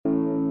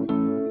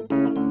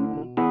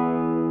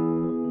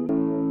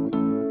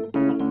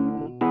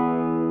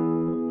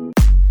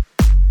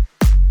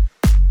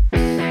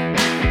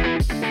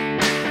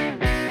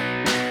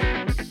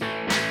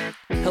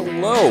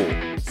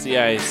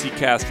CIAC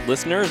Cast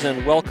listeners,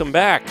 and welcome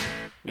back.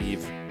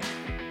 We've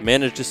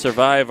managed to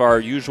survive our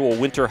usual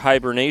winter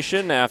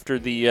hibernation after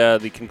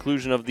the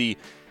conclusion of the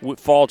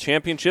fall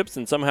championships,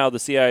 and somehow the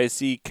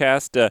CIAC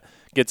Cast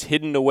gets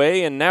hidden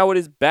away, and now it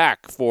is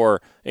back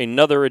for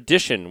another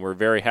edition. We're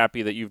very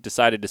happy that you've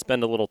decided to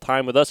spend a little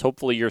time with us.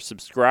 Hopefully you're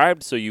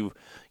subscribed so you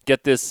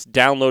get this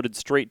downloaded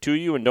straight to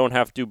you and don't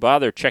have to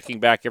bother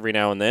checking back every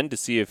now and then to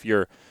see if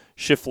your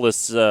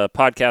shiftless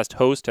podcast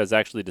host has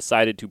actually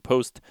decided to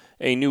post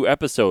a new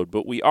episode.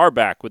 But we are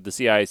back with the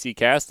CIAC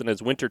Cast, and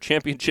as winter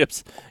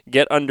championships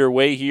get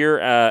underway here,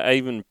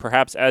 even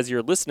perhaps as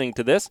you're listening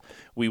to this,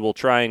 we will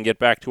try and get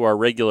back to our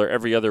regular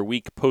every other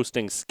week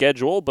posting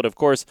schedule. But of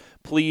course,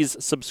 please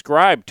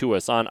subscribe to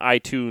us on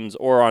iTunes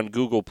or on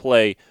Google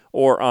Play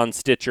or on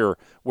Stitcher,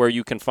 where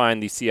you can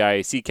find the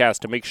CIAC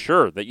Cast to make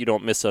sure that you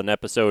don't miss an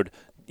episode,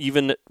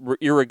 even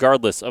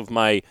irregardless of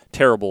my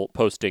terrible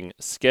posting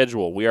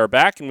schedule. We are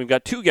back, and we've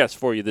got two guests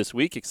for you this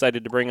week.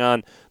 Excited to bring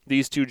on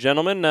these two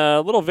gentlemen.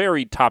 A little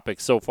varied topic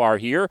so far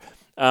here.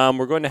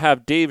 We're going to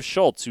have Dave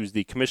Schultz, who's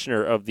the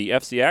commissioner of the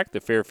FCAC, the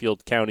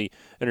Fairfield County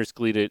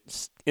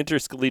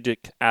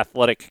Interscholastic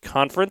Athletic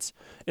Conference.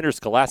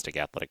 Interscholastic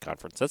Athletic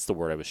Conference, that's the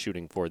word I was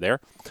shooting for there.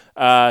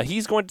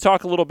 He's going to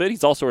talk a little bit.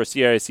 He's also our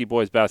CIAC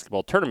Boys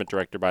Basketball Tournament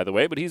Director, by the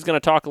way, but he's going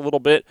to talk a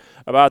little bit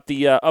about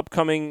the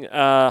upcoming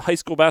high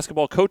school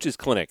basketball coaches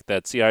clinic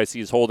that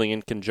CIAC is holding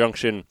in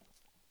conjunction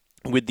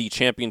with the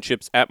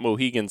championships at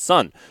Mohegan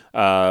Sun.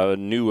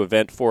 New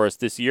event for us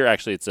this year.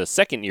 Actually, it's a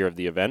second year of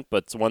the event,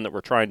 but it's one that we're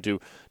trying to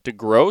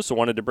grow. So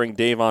wanted to bring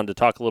Dave on to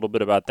talk a little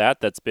bit about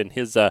that. That's been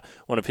his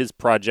one of his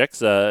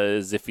projects,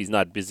 as if he's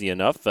not busy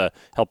enough,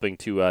 helping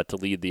to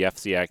lead the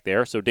FCAC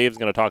there. So Dave's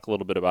going to talk a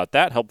little bit about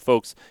that, help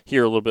folks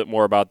hear a little bit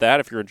more about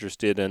that if you're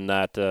interested in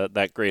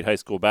that great high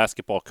school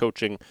basketball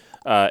coaching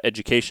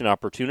education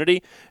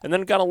opportunity. And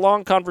then got a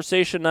long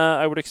conversation,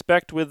 I would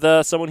expect, with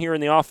someone here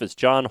in the office,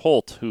 John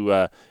Holt,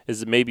 who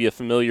is maybe a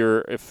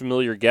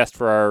familiar guest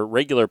for our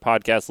regular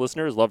podcast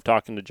listeners. Love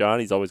talking to John.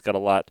 He's always got a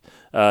lot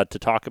to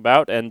talk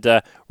about. And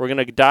we're going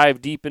to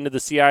dive deep into the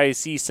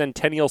CIAC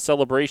Centennial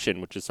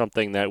Celebration, which is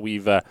something that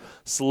we've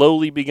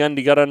slowly begun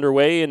to get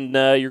underway, and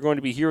you're going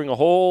to be hearing a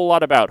whole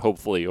lot about,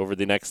 hopefully, over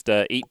the next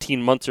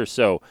 18 months or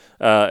so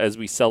as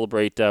we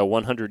celebrate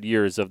 100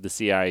 years of the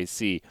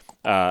CIAC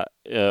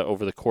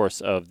over the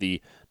course of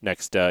the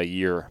next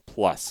year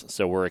plus.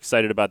 So we're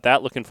excited about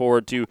that. Looking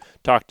forward to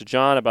talk to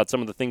John about some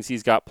of the things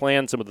he's got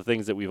planned, some of the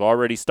things that we've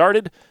already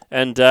started,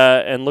 and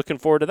looking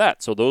forward to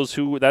that. So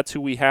that's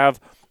who we have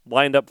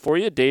lined up for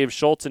you, Dave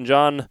Schultz and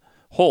John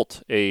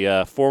Holt,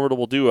 a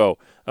formidable duo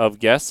of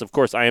guests. Of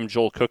course, I am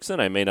Joel Cookson.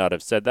 I may not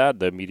have said that,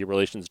 the Media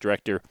Relations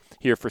Director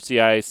here for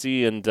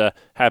CIAC, and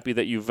happy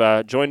that you've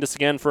joined us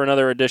again for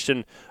another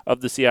edition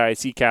of the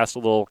CIAC Cast, a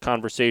little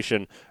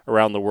conversation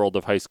around the world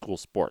of high school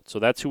sports. So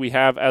that's who we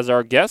have as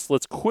our guests.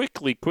 Let's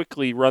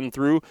quickly run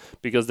through,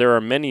 because there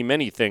are many,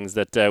 many things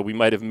that we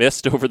might have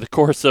missed over the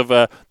course of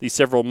these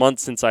several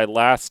months since I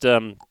last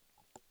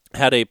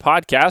had a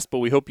podcast, but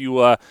we hope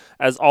you,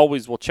 as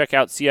always, will check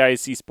out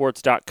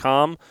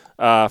CIACsports.com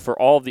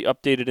for all of the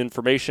updated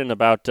information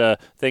about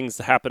things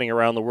happening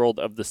around the world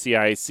of the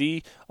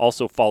CIAC.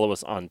 Also follow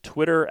us on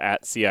Twitter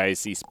at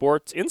CIAC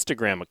Sports,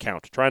 Instagram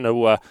account, trying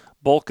to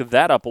bulk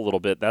that up a little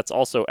bit. That's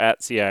also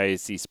at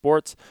CIAC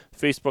Sports,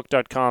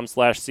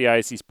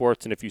 Facebook.com/CIAC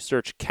Sports, and if you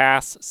search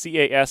CAS,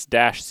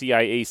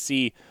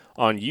 CAS-CIAC,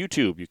 on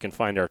YouTube, you can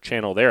find our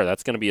channel there.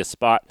 That's going to be a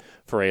spot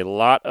for a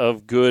lot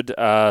of good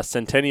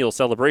Centennial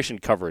Celebration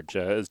coverage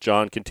as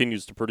John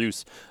continues to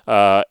produce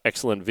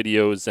excellent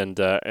videos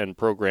and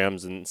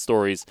programs and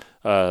stories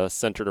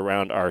centered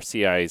around our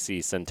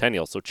CIAC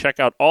Centennial. So check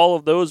out all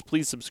of those.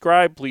 Please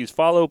subscribe, please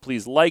follow,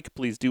 please like,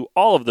 please do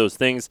all of those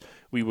things.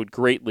 We would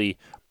greatly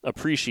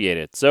appreciate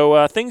it.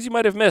 So things you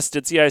might have missed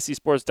at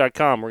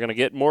CIACsports.com. We're going to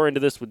get more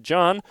into this with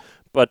John,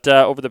 but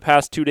over the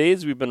past 2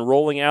 days, we've been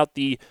rolling out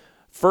the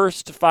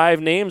first five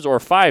names. We're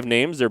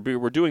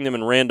doing them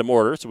in random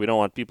order, so we don't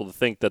want people to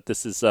think that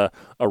this is a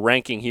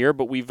ranking here,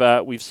 but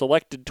we've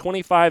selected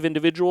 25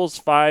 individuals,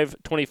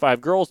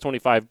 25 girls,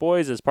 25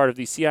 boys as part of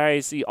the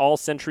CIAC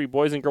All-Century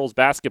Boys and Girls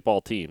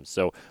Basketball teams.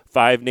 So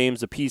 5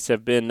 names apiece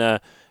have been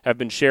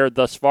shared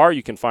thus far.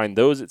 You can find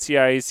those at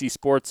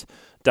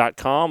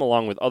CIACsports.com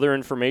along with other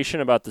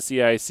information about the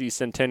CIAC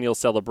Centennial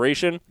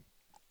Celebration.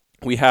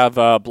 We have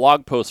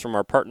blog posts from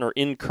our partner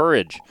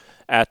Encourage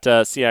at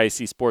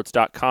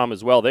CIACsports.com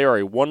as well. They are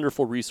a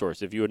wonderful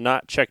resource. If you have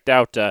not checked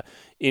out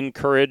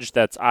Encourage,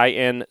 that's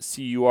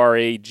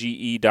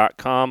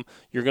INCURAGE.com,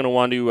 you're going to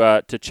want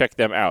to check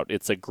them out.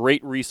 It's a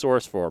great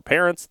resource for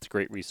parents. It's a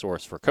great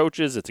resource for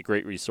coaches. It's a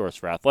great resource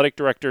for athletic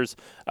directors.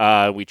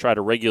 We try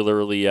to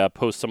regularly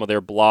post some of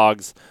their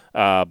blogs,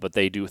 but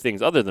they do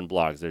things other than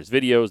blogs. There's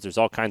videos. There's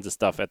all kinds of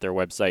stuff at their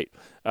website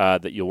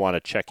that you'll want to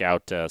check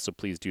out, so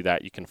please do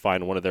that. You can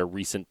find one of their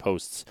recent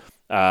posts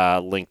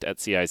linked at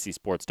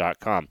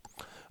CIACsports.com.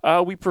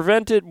 We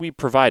provided,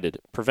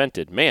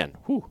 man,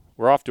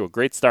 we're off to a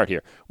great start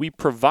here. We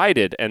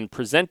provided and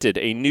presented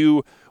a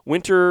new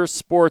winter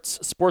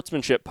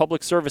sportsmanship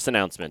public service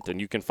announcement,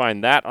 and you can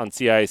find that on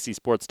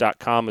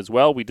CIACsports.com as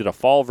well. We did a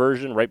fall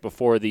version right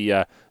before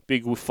the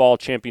big fall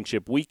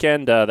championship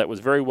weekend that was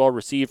very well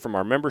received from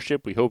our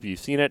membership. We hope you've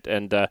seen it,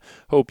 and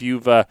hope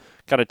you've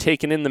kind of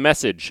taken in the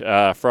message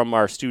from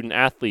our student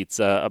athletes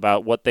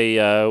about what they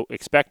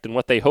expect and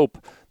what they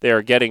hope they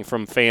are getting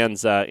from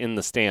fans in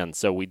the stands.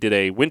 So we did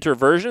a winter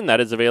version that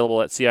is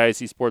available at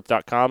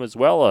CIACsports.com as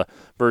well, a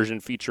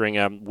version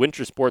featuring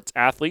winter sports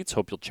athletes.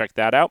 Hope you'll check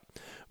that out.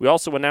 We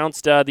also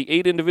announced the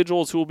 8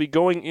 individuals who will be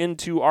going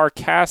into our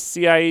CAST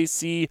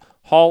CIAC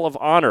Hall of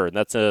Honor.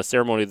 That's a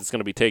ceremony that's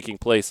going to be taking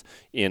place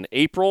in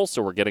April,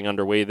 so we're getting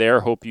underway there.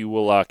 Hope you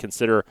will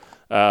consider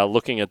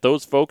looking at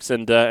those folks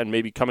and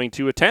maybe coming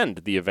to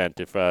attend the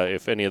event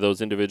if any of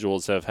those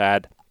individuals have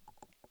had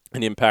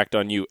an impact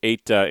on you.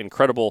 8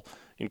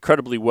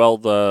 incredibly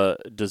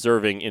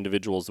well-deserving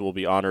individuals will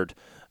be honored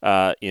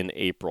in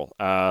April.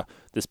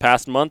 This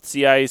past month,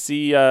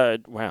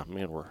 CIAC,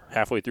 we're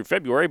halfway through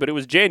February, but it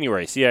was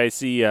January.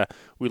 CIAC,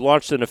 we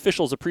launched an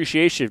Officials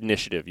Appreciation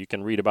Initiative. You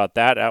can read about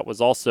that. That was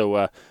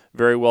also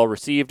very well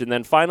received. And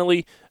then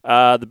finally,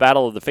 the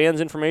Battle of the Fans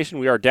information.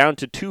 We are down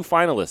to 2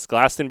 finalists.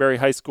 Glastonbury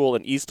High School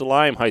and East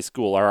Lyme High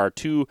School are our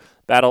 2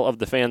 Battle of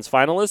the Fans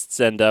finalists,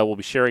 and we'll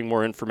be sharing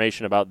more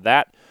information about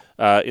that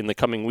in the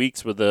coming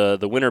weeks, with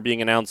the winner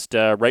being announced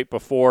right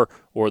before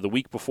or the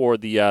week before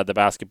the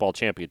basketball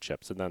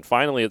championships. And then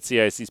finally at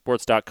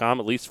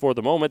CIACsports.com, at least for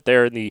the moment,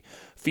 there in the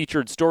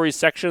featured stories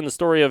section, the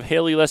story of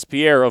Haley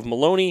Lespierre of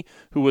Maloney,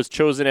 who was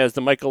chosen as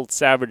the Michael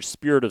Savage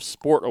Spirit of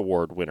Sport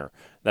Award winner.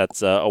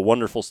 That's a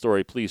wonderful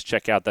story. Please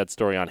check out that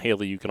story on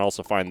Haley. You can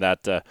also find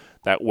that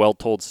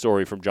well-told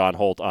story from John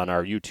Holt on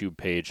our YouTube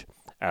page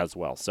as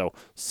well. So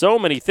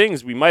many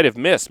things we might have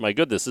missed. My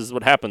goodness, this is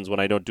what happens when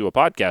I don't do a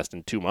podcast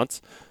in 2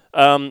 months.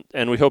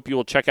 And we hope you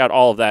will check out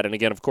all of that. And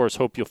again, of course,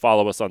 hope you'll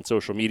follow us on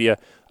social media.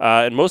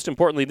 And most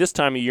importantly, this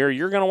time of year,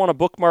 you're going to want to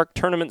bookmark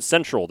Tournament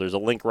Central. There's a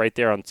link right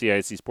there on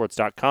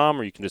CIACsports.com,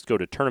 or you can just go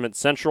to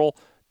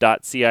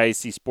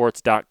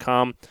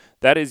tournamentcentral.ciacsports.com.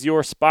 That is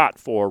your spot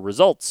for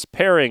results,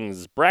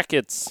 pairings,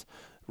 brackets,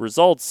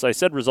 results. I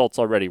said results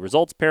already.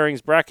 Results,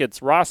 pairings,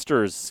 brackets,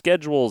 rosters,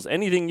 schedules,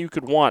 anything you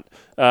could want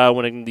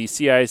when the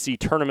CIAC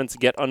tournaments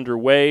get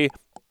underway.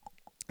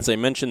 As I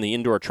mentioned, the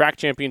Indoor Track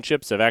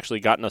Championships have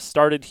actually gotten us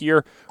started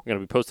here. We're going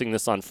to be posting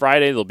this on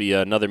Friday. There'll be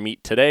another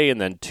meet today and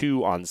then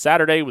 2 on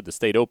Saturday with the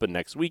State Open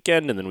next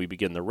weekend. And then we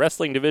begin the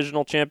Wrestling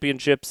Divisional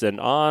Championships, and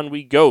on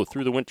we go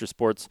through the Winter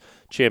Sports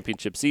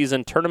Championship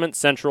season. Tournament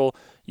Central,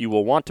 you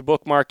will want to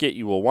bookmark it.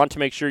 You will want to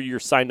make sure you're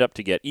signed up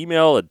to get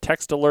email and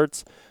text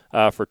alerts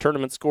for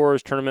tournament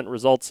scores, tournament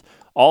results.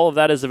 All of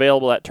that is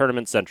available at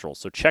Tournament Central.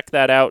 So check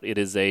that out. It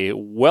is a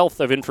wealth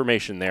of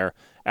information there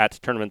at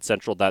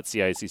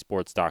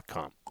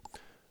tournamentcentral.ciacsports.com.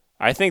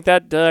 I think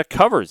that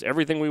covers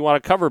everything we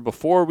want to cover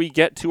before we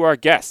get to our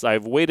guests.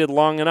 I've waited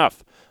long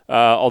enough.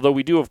 Although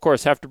we do, of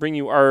course, have to bring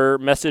you our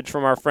message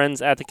from our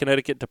friends at the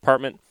Connecticut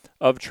Department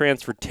of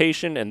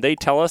Transportation, and they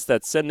tell us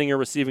that sending or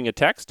receiving a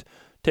text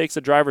takes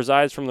a driver's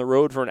eyes from the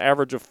road for an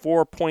average of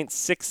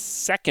 4.6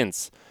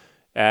 seconds.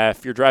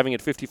 If you're driving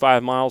at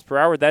 55 miles per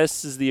hour,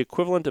 this is the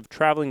equivalent of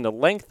traveling the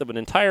length of an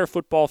entire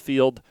football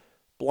field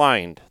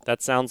blind.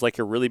 That sounds like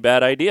a really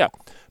bad idea.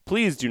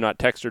 Please do not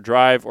text or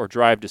drive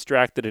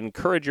distracted.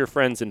 Encourage your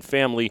friends and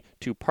family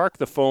to park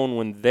the phone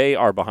when they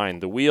are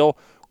behind the wheel.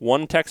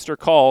 One text or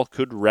call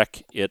could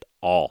wreck it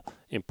all.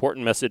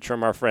 Important message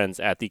from our friends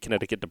at the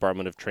Connecticut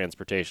Department of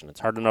Transportation.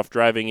 It's hard enough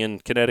driving in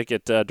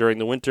Connecticut during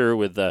the winter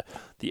with the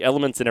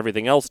elements and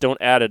everything else.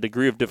 Don't add a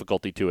degree of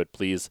difficulty to it,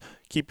 please.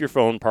 Keep your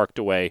phone parked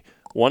away.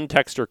 One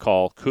text or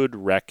call could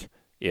wreck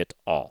it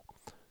all.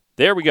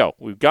 There we go.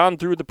 We've gone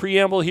through the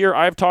preamble here.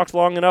 I've talked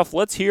long enough.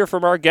 Let's hear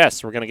from our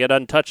guests. We're going to get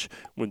in touch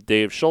with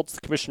Dave Schultz,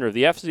 the commissioner of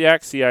the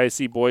FCIAC,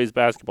 CIAC Boys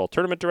Basketball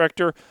Tournament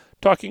Director,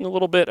 talking a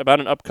little bit about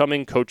an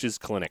upcoming coaches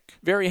clinic.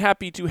 Very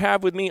happy to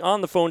have with me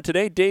on the phone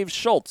today Dave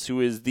Schultz,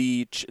 who is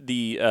the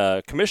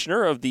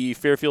commissioner of the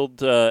Fairfield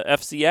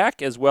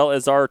FCIAC, as well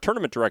as our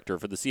tournament director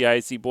for the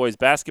CIAC Boys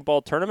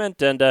Basketball Tournament,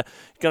 and going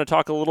to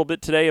talk a little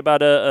bit today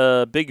about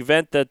a big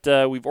event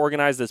that we've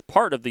organized as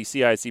part of the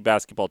CIAC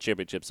Basketball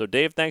Championship. So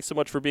Dave, thanks so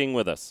much for being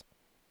with us.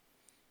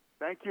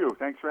 Thank you.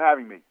 Thanks for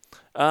having me.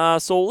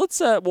 So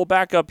we'll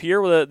back up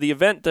here with the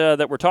event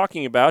that we're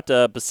talking about.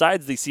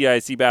 Besides the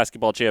CIAC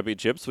Basketball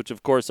Championships, which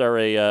of course are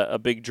a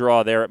big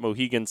draw there at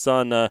Mohegan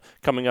Sun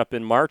coming up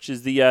in March,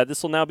 is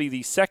this will now be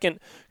the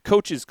second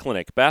coaches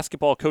clinic,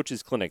 basketball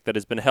coaches clinic, that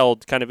has been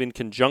held kind of in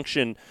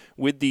conjunction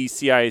with the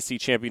CIAC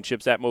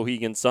Championships at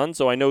Mohegan Sun.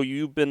 So I know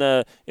you've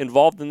been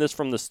involved in this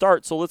from the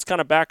start. So let's kind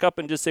of back up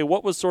and just say,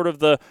 what was sort of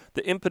the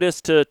impetus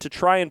to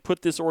try and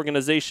put this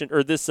organization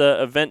or this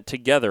event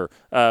together,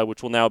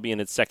 which will now be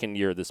in its second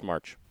year this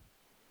March?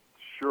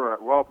 Sure.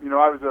 Well,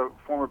 I was a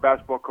former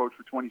basketball coach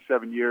for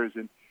 27 years,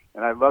 and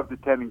I loved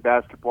attending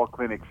basketball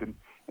clinics, and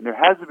there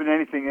hasn't been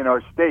anything in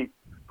our state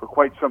for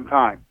quite some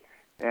time.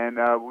 And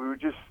we were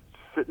just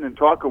sitting and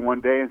talking one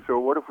day, and so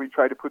what if we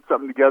tried to put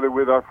something together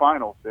with our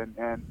finals? And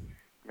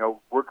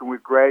working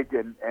with Greg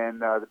and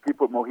the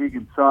people at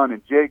Mohegan Sun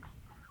and Jigs,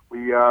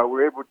 We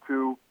were able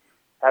to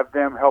have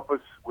them help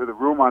us with a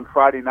room on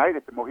Friday night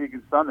at the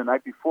Mohegan Sun the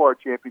night before our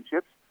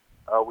championships.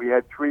 We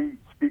had 3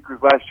 speakers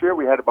last year.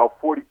 We had about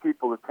 40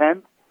 people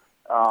attend.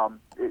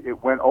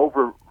 It went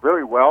over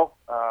very well.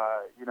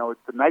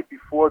 It's the night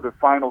before the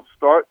final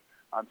start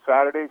on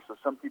Saturday, so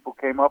some people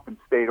came up and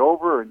stayed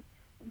over and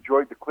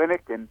enjoyed the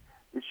clinic. And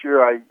this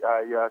year I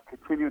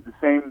continued the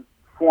same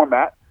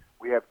format.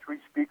 We have 3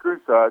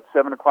 speakers. At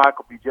 7 o'clock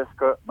will be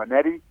Jessica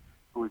Monetti,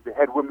 who is the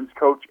head women's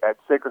coach at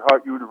Sacred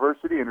Heart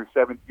University in her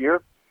 7th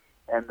year.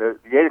 And the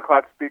 8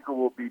 o'clock speaker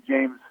will be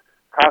James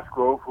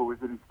Cosgrove, who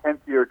is in his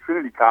 10th year at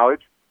Trinity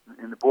College,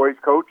 in the boys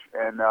coach,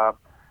 and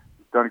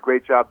he's done a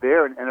great job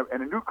there. And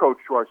a new coach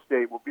to our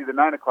state will be the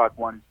 9 o'clock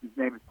one. His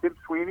name is Tim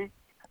Sweeney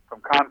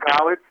from Conn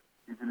College.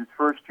 He's in his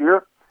 1st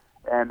year,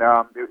 and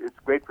it's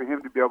great for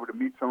him to be able to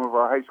meet some of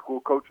our high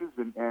school coaches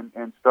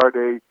and start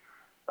a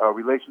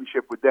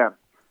relationship with them.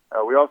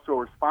 We also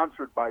are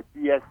sponsored by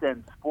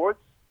BSN Sports,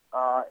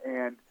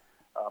 and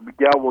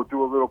Miguel will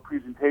do a little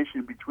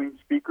presentation between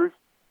speakers,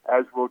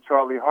 as will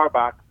Charlie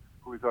Harbach,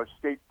 who is our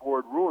state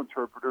board rule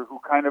interpreter, who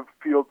kind of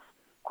fields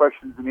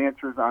questions and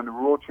answers on the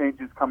rule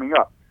changes coming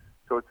up.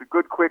 So it's a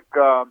good, quick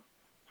 3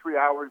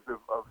 hours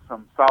of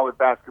some solid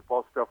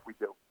basketball stuff we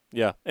do.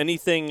 Yeah.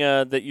 Anything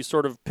that you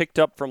sort of picked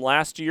up from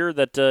last year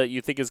that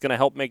you think is going to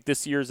help make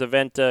this year's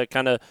event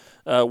kind of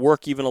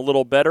work even a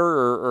little better,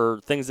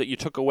 or things that you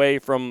took away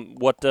from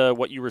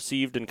what you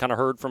received and kind of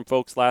heard from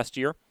folks last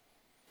year?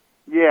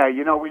 Yeah,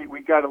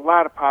 we got a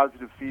lot of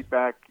positive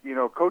feedback.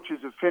 Coaches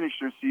have finished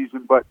their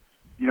season, but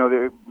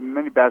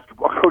many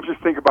basketball coaches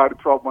think about it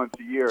 12 months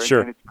a year, Sure.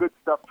 and it's good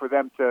stuff for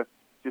them to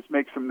just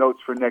make some notes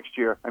for next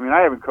year. I mean,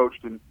 I haven't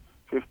coached in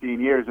 15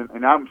 years,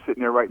 and I'm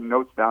sitting there writing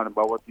notes down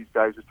about what these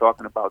guys are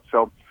talking about.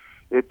 So,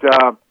 the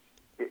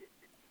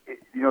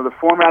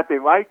format they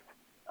liked.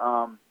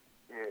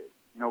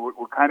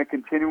 We're kind of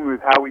continuing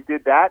with how we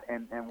did that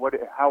and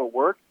how it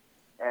worked,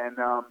 and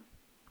I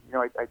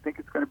think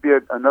it's going to be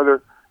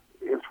another.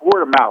 It's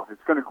word of mouth.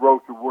 It's going to grow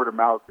through word of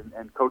mouth,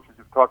 and coaches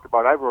have talked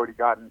about. I've already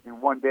gotten, in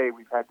one day,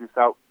 we've had this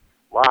out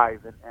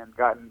live and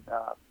gotten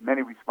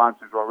many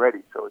responses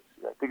already. So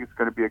I think it's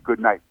going to be a good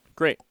night.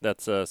 Great.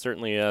 That's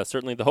certainly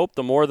the hope.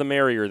 The more the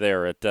merrier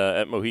there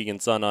at Mohegan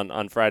Sun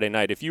on Friday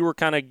night. If you were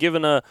kind of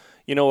given a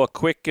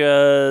quick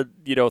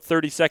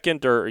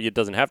 30-second, or it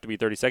doesn't have to be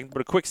 30 seconds,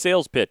 but a quick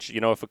sales pitch,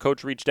 if a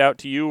coach reached out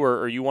to you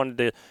or you wanted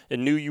to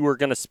and knew you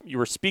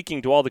were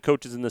speaking to all the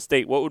coaches in the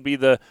state, what would be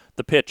the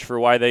pitch for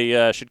why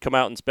they should come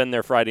out and spend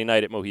their Friday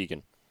night at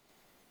Mohegan?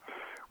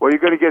 Well, you're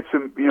going to get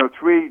some,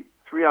 three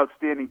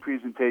outstanding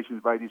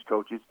presentations by these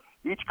coaches.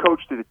 Each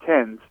coach that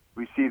attends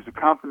receives a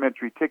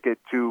complimentary ticket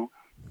to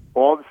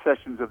all the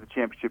sessions of the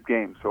championship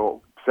game.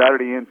 So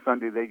Saturday and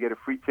Sunday, they get a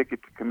free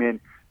ticket to come in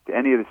to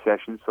any of the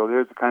sessions. So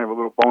there's a kind of a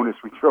little bonus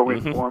we throw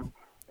in for them.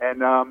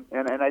 And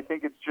I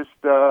think it's just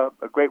a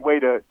great way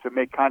to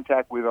make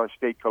contact with our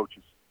state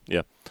coaches.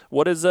 Yeah.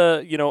 What is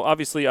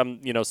obviously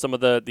some of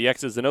the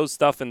X's and O's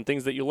stuff and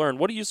things that you learn.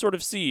 What do you sort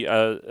of see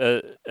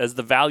as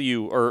the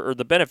value or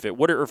the benefit?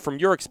 From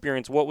your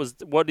experience,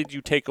 what did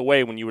you take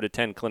away when you would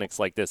attend clinics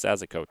like this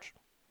as a coach?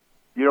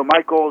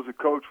 My goal as a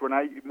coach,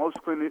 most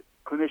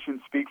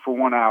clinicians speak for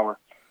 1 hour,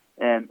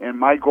 and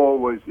my goal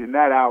was in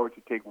that hour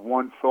to take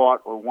one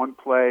thought or one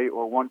play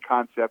or one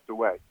concept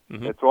away.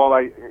 Mm-hmm. That's all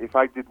if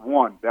I did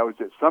one, that was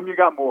it. Some you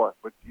got more,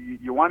 but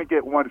you want to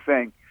get one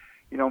thing.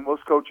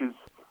 Most coaches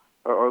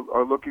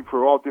are looking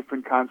for all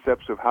different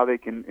concepts of how they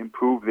can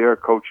improve their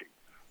coaching,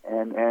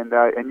 and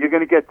you're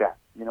going to get that.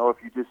 If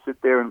you just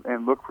sit there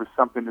and look for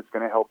something that's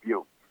going to help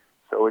you.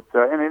 So it's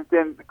and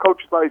then the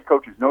coaches, a lot of these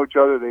coaches know each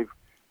other. They've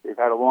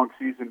had a long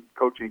season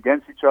coaching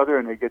against each other,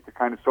 and they get to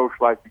kind of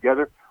socialize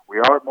together. We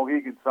are at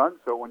Mohegan Sun,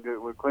 so when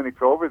the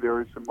clinic's over,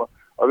 there is some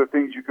other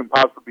things you can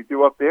possibly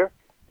do up there,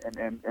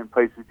 and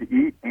places to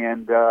eat,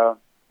 and the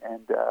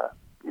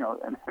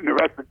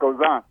rest that goes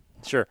on.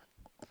 Sure.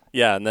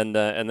 Yeah, and then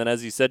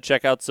as you said,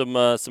 check out some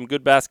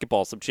good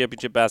basketball, some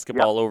championship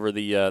basketball over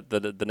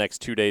the next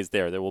 2 days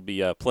there. There will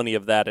be plenty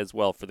of that as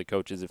well for the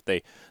coaches if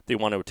they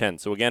want to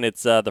attend. So again,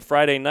 it's the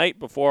Friday night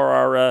before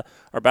our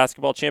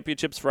basketball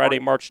championships, Friday,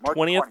 March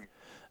 20th.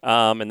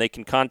 And they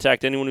can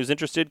contact anyone who's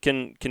interested.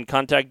 Can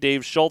contact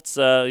Dave Schultz,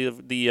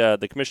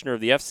 the commissioner of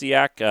the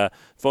FCIAC.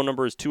 Phone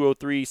number is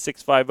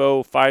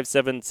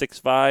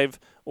 203-650-5765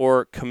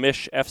 or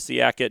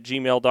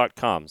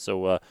commishfciac@gmail.com.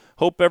 So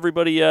hope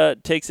everybody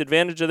takes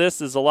advantage of this.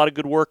 There's a lot of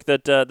good work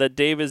that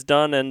Dave has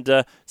done,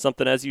 and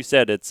something, as you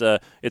said, it's a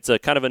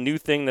kind of a new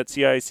thing that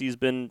CIAC has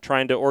been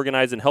trying to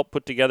organize and help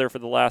put together for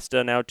the last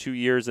now 2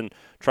 years, and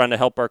trying to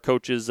help our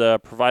coaches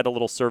provide a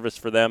little service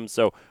for them.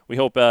 So we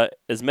hope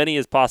as many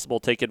as possible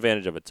take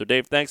advantage of it. So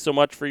Dave, thanks so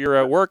much for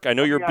your work. I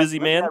know you're a busy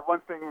man. One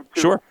thing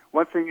too. Sure.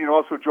 One thing,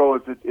 also, Joel,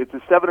 is it's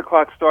a 7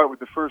 o'clock start with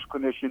the first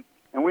clinician,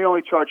 and we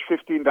only charge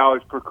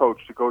 $15 per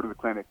coach to go to the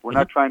clinic. We're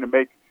not trying to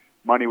make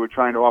money. We're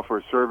trying to offer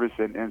a service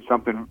and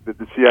something that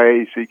the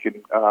CIAC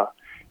can,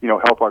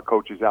 help our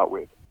coaches out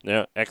with.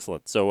 Yeah,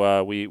 excellent.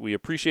 So we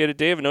appreciate it,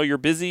 Dave. I know you're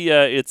busy.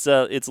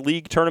 It's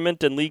league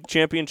tournament and league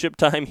championship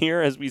time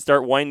here as we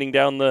start winding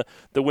down the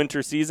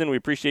winter season. We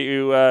appreciate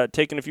you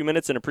taking a few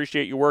minutes and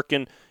appreciate your work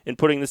in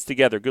putting this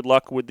together. Good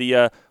luck with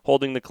the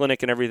holding the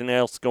clinic and everything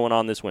else going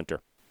on this winter.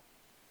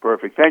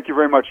 Perfect. Thank you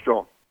very much,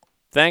 Joel.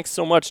 Thanks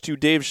so much to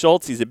Dave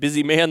Schultz. He's a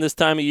busy man this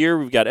time of year.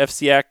 We've got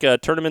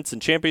FCIAC tournaments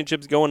and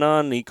championships going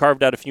on, and he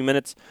carved out a few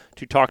minutes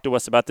to talk to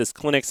us about this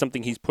clinic,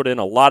 something he's put in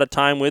a lot of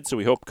time with. So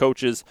we hope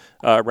coaches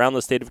around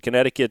the state of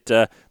Connecticut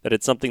that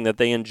it's something that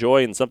they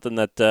enjoy and something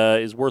that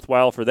is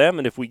worthwhile for them.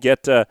 And if we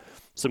get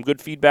some good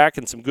feedback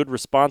and some good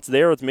response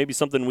there, it's maybe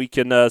something we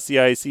can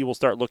CIAC will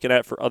start looking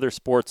at for other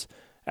sports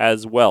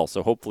as well.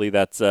 So hopefully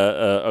that's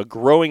a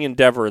growing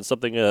endeavor and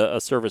something, a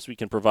service we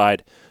can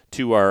provide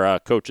to our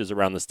coaches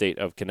around the state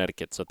of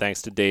Connecticut. So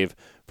thanks to Dave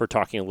for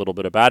talking a little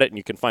bit about it. And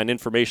you can find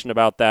information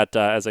about that,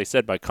 as I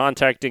said, by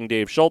contacting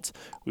Dave Schultz.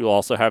 We will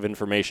also have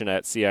information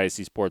at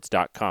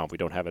CIACsports.com. We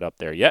don't have it up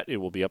there yet. It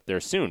will be up there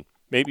soon,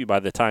 maybe by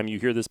the time you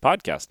hear this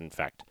podcast, in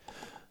fact.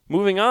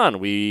 Moving on,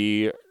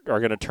 we are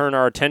going to turn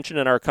our attention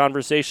and our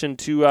conversation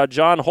to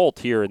John Holt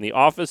here in the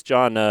office.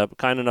 John,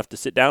 kind enough to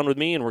sit down with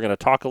me, and we're going to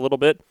talk a little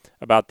bit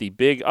about the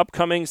big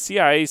upcoming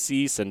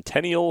CIAC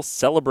Centennial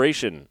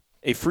Celebration.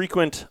 A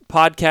frequent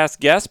podcast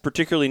guest,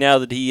 particularly now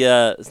that he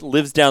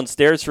lives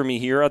downstairs from me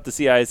here at the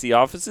CIAC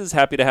offices.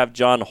 Happy to have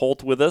John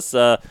Holt with us.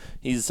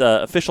 His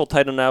official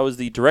title now is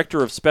the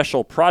Director of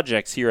Special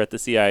Projects here at the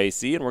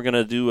CIAC, and we're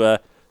going to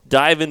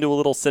dive into a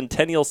little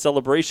Centennial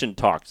Celebration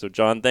talk. So,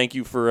 John, thank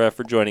you for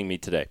joining me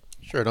today.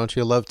 Sure. Don't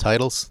you love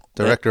titles?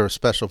 Director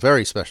of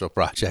very special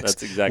projects.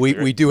 That's exactly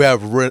right. We do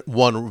have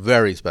one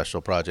very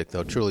special project,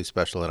 though, truly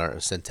special in our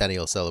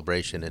Centennial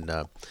Celebration, and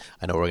I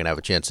know we're going to have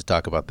a chance to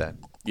talk about that.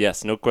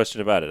 Yes, no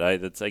question about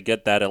it. I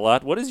get that a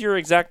lot. What is your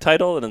exact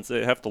title? And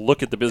I have to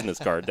look at the business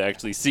card to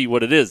actually see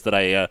what it is that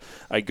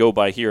I go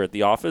by here at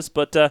the office.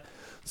 But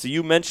so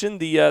you mentioned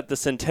the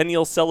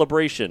Centennial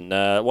Celebration.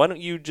 Why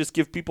don't you just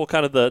give people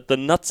kind of the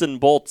nuts and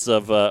bolts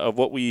of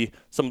what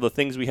some of the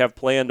things we have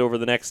planned over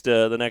the next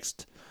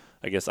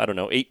I guess,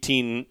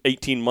 18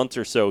 months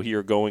or so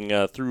here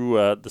going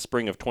through the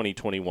spring of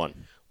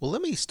 2021. Well,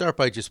 let me start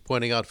by just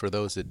pointing out for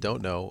those that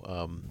don't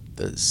know,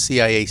 the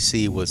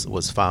CIAC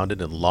was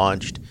founded and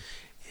launched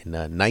in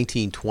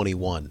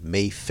 1921,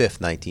 May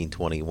 5th,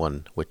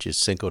 1921, which is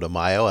Cinco de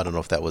Mayo. I don't know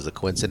if that was a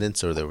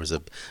coincidence or there was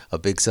a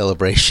big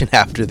celebration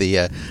after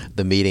the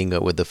meeting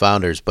with the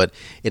founders, but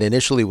it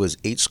initially was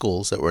 8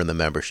 schools that were in the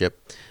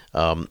membership.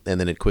 And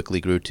then it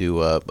quickly grew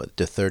to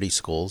 30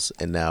 schools,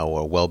 and now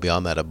we're well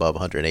beyond that, above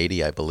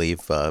 180, I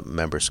believe,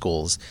 member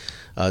schools,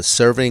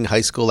 serving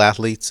high school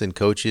athletes and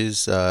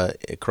coaches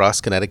across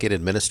Connecticut,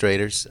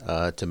 administrators,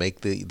 to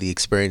make the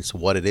experience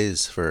what it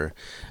is for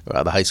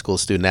the high school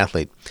student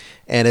athlete.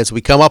 And as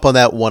we come up on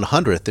that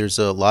 100th, there's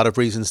a lot of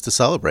reasons to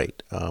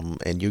celebrate,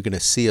 and you're going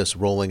to see us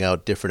rolling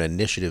out different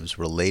initiatives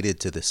related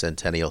to the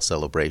Centennial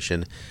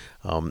Celebration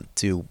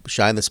to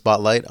shine the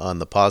spotlight on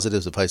the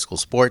positives of high school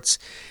sports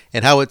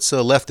and how it's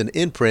left an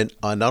imprint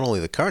on not only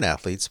the current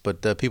athletes,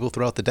 but people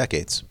throughout the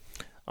decades.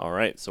 All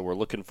right, so we're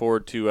looking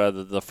forward to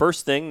the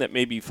first thing that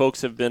maybe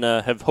folks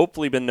have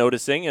hopefully been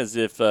noticing, as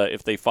if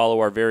they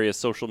follow our various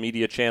social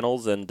media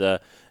channels and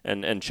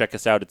check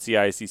us out at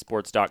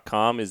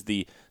CIACsports.com, is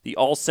the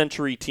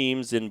all-century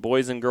teams in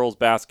boys and girls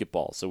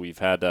basketball. So we've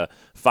had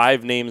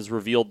 5 names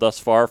revealed thus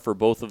far for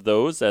both of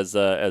those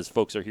as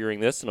folks are hearing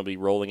this, and I'll be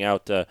rolling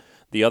out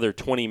the other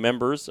 20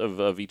 members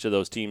of each of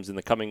those teams in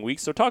the coming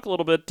weeks. So talk a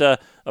little bit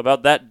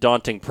about that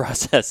daunting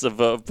process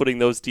of putting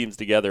those teams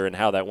together and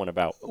how that went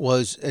about. Well,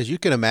 as you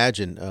can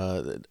imagine,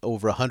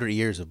 over 100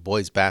 years of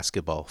boys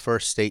basketball,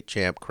 first state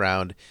champ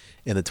crowned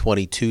in the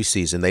 22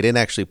 season. They didn't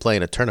actually play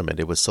in a tournament.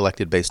 It was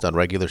selected based on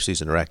regular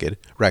season record.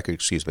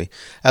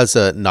 As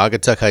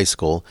Naugatuck High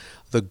School.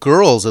 The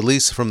girls, at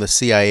least from the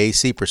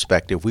CIAC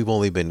perspective, we've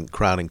only been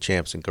crowning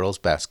champs in girls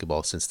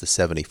basketball since the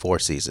 74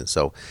 season.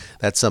 So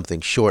that's something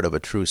short of a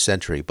true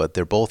century. But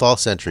they're both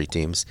all-century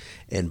teams,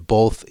 and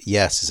both,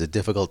 yes, is a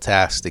difficult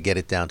task to get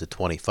it down to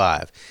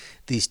 25.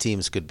 These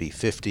teams could be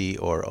 50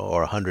 or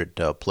 100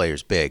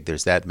 players big.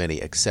 There's that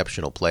many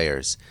exceptional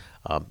players.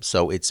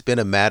 So it's been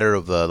a matter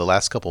of the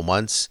last couple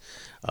months,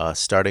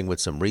 starting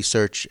with some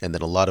research and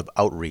then a lot of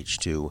outreach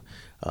to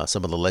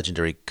some of the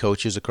legendary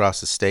coaches across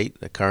the state,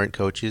 the current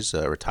coaches,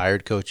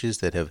 retired coaches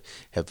that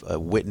have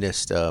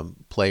witnessed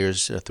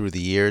players through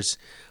the years,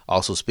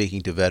 also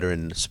speaking to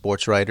veteran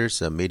sports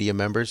writers, media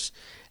members,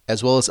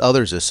 as well as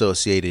others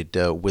associated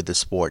with the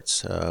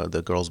sports,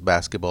 the girls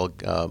basketball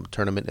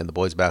tournament and the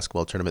boys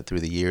basketball tournament through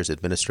the years,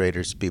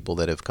 administrators, people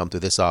that have come through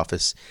this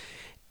office,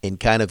 in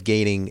kind of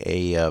gaining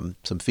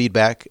some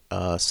feedback,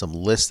 some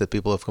lists that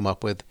people have come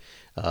up with,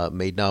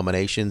 made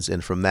nominations,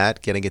 and from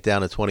that getting it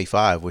down to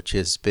 25, which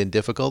has been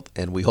difficult,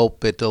 and we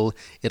hope it'll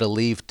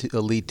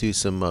lead to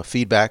some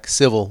feedback,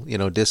 civil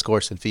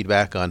discourse and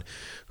feedback on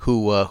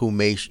who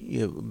may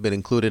been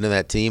included in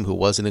that team, who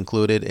wasn't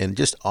included, and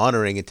just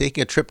honoring and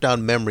taking a trip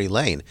down memory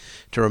lane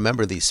to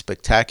remember these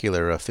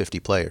spectacular 50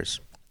 players.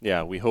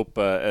 Yeah, we hope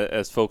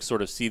as folks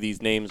sort of see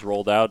these names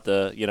rolled out,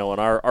 in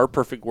our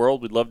perfect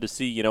world, we'd love to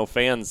see,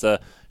 fans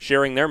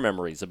sharing their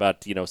memories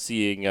about,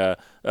 seeing the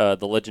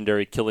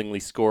legendary Killingly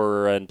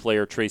scorer and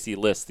player Tracy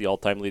Liss, the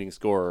all-time leading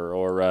scorer,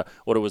 or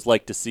what it was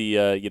like to see,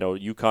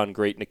 UConn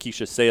great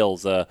Nikisha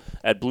Sales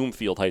at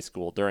Bloomfield High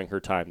School during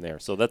her time there.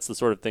 So that's the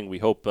sort of thing we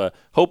hope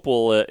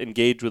will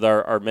engage with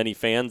our many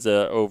fans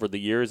over the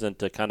years and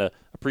to kind of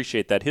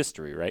appreciate that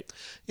history, right?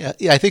 Yeah.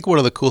 I think one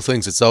of the cool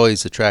things that's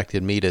always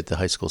attracted me to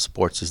high school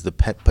sports is the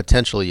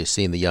potential you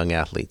see in the young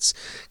athletes.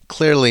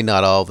 Clearly,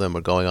 not all of them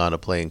are going on to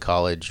play in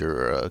college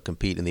or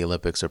compete in the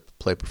Olympics or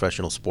play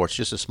professional sports,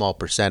 just a small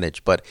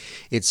percentage. But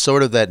it's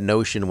sort of that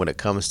notion when it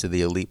comes to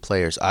the elite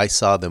players. I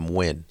saw them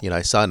win.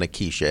 I saw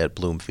Nikisha at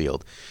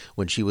Bloomfield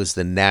when she was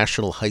the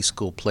National High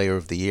School Player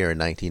of the Year in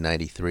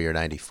 1993 or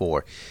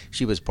 94.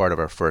 She was part of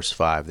our first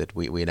five that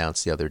we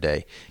announced the other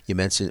day. You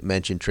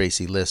mentioned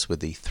Tracy Liss with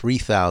the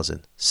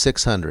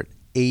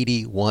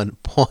 3,681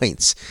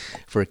 points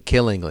for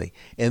Killingly.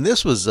 And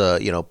this was,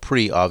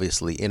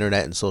 pre-obviously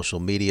internet and social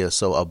media,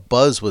 so a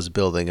buzz was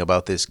building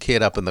about this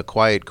kid up in the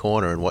quiet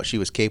corner and what she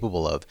was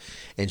capable of.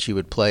 And she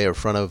would play in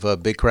front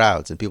of big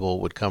crowds, and people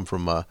would come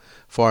from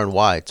far and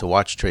wide to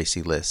watch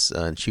Tracy Liss.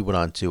 And she went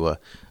on to a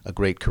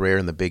great career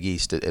in the Big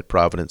East at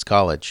Providence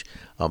College.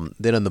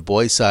 Then on the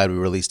boys' side, we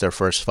released our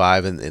first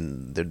five,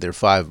 and they're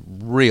five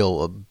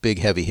real big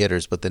heavy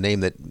hitters, but the name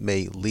that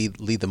may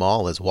lead them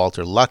all is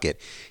Walter Luckett.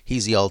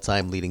 He's the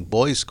all-time leading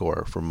boys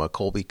scorer from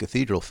Colby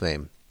Cathedral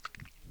fame.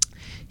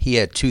 He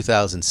had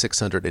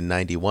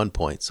 2,691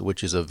 points,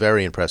 which is a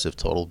very impressive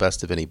total,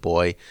 best of any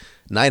boy.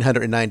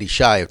 990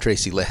 shy of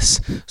Tracy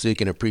Liss, so you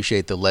can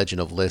appreciate the legend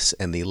of Liss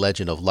and the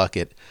legend of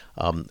Luckett.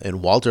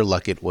 And Walter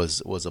Luckett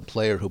was a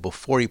player who,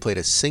 before he played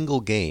a single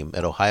game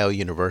at Ohio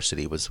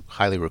University, was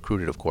highly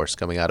recruited, of course,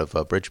 coming out of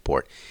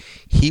Bridgeport.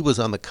 He was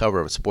on the cover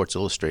of Sports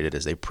Illustrated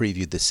as they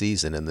previewed the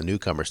season and the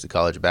newcomers to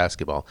college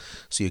basketball.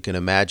 So you can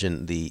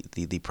imagine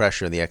the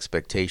pressure and the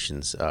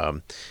expectations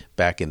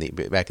back in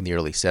the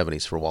early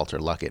 70s for Walter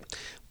Luckett.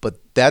 But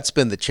that's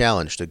been the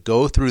challenge, to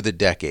go through the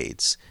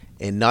decades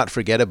and not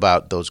forget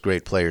about those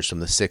great players from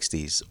the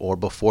 60s or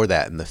before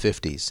that in the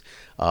 50s.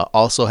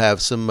 Also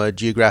have some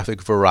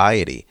geographic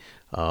variety.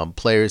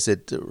 Players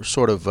that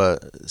sort of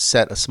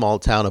set a small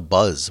town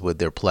abuzz with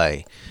their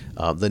play.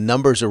 The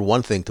numbers are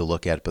one thing to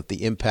look at, but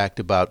the impact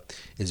about,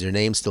 is their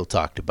name still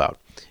talked about?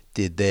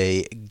 Did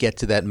they get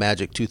to that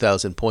magic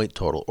 2,000 point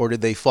total? Or did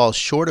they fall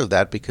short of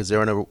that because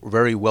they're on a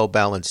very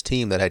well-balanced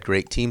team that had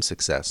great team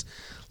success?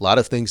 A lot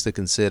of things to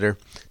consider.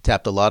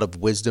 Tapped a lot of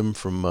wisdom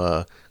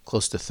from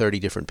close to 30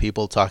 different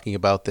people talking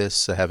about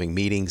this, having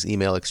meetings,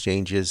 email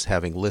exchanges,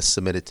 having lists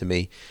submitted to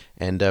me,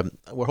 and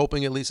we're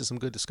hoping it leads to some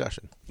good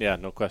discussion. Yeah,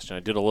 no question. I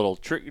did a little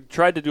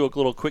tried to do a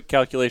little quick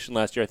calculation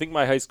last year. I think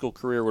my high school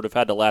career would have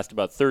had to last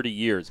about 30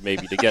 years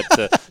maybe to get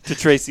to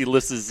Tracy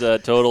Liss's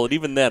total, and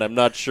even then I'm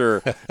not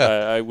sure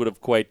I would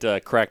have quite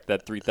cracked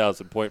that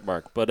 3,000 point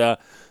mark.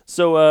 But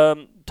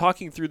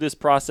talking through this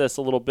process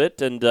a little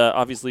bit, and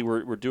obviously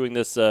we're doing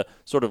this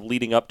sort of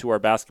leading up to our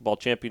basketball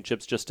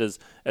championships, just as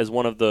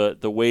one of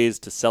the ways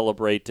to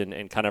celebrate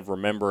and kind of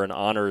remember and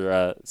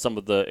honor some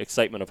of the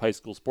excitement of high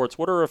school sports.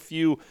 What are a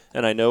few,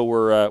 and I know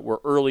we're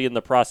early in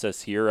the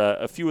process here,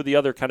 a few of the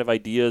other kind of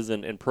ideas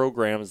and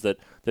programs that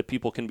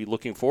people can be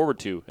looking forward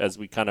to as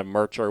we kind of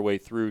march our way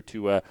through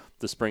to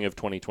the spring of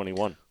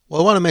 2021? Well,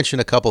 I want to mention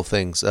a couple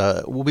things.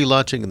 We'll be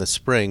launching in the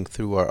spring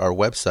through our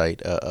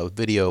website a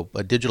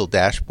digital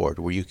dashboard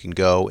where you can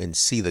go and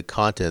see the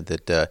content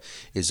that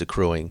is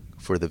accruing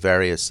for the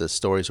various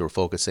stories we're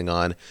focusing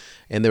on.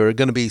 And there are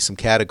going to be some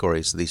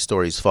categories these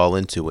stories fall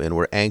into, and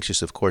we're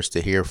anxious, of course,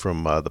 to hear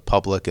from the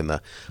public and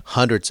the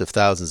hundreds of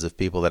thousands of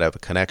people that have a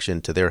connection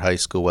to their high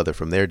school, whether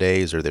from their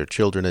days or their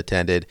children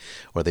attended,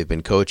 or they've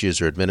been coaches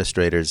or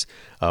administrators.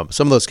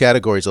 Some of those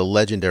categories, a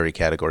legendary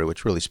category,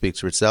 which really speaks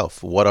for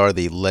itself. What are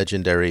the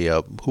legendary,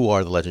 who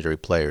are the legendary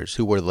players?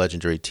 Who were the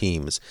legendary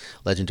teams,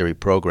 legendary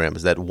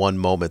programs, that one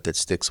moment that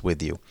sticks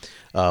with you?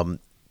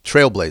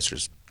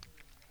 Trailblazers.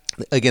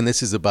 Again,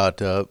 this is about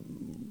the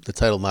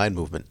Title IX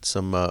movement,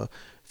 some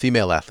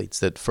female athletes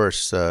that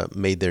first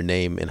made their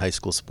name in high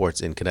school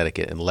sports in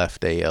Connecticut and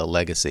left a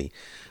legacy.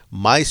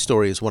 My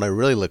story is one I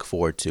really look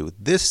forward to.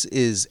 This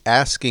is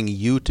asking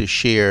you to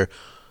share,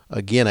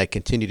 again, I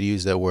continue to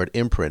use that word,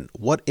 imprint.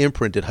 What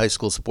imprint did high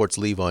school sports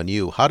leave on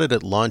you? How did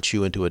it launch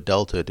you into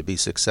adulthood to be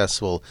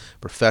successful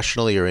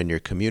professionally or in your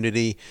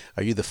community?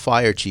 Are you the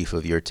fire chief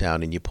of your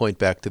town and you point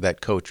back to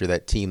that coach or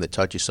that team that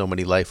taught you so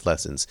many life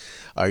lessons?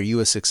 Are you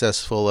a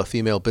successful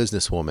female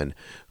businesswoman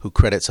who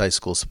credits high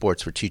school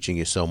sports for teaching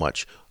you so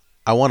much?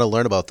 I want to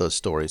learn about those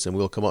stories, and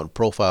we'll come out and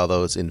profile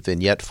those in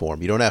vignette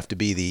form. You don't have to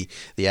be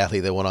the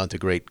athlete that went on to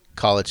great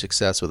college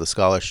success with a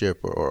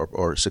scholarship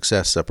or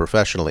success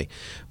professionally.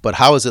 But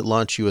how has it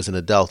launched you as an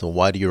adult, and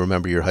why do you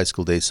remember your high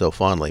school days so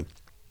fondly?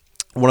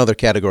 One other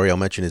category I'll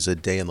mention is a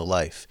day in the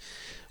life.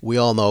 We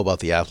all know about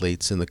the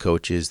athletes and the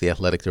coaches, the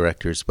athletic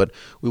directors, but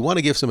we want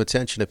to give some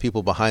attention to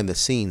people behind the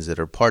scenes that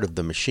are part of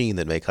the machine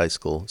that make high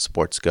school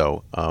sports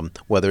go.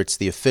 Whether it's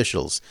the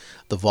officials,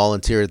 the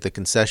volunteer at the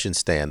concession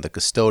stand, the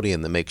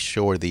custodian that makes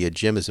sure the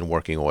gym is in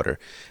working order.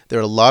 There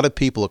are a lot of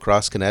people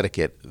across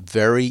Connecticut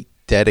very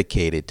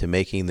dedicated to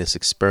making this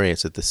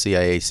experience that the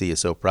CIAC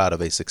is so proud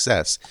of a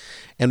success.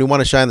 And we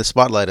want to shine the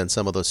spotlight on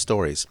some of those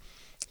stories.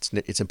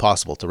 It's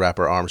impossible to wrap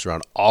our arms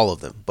around all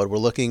of them, but we're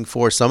looking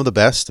for some of the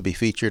best to be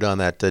featured on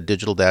that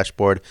digital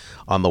dashboard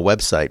on the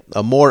website.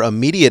 A more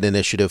immediate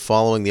initiative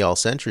following the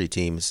All-Century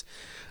teams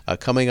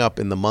coming up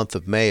in the month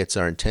of May. It's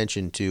our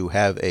intention to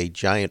have a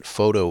giant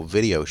photo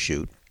video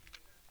shoot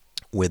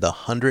with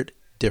 100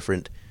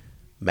 different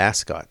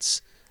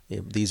mascots.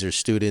 If these are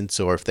students,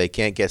 or if they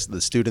can't get the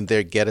student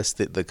there, get us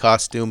the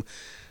costume.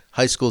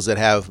 High schools that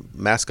have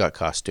mascot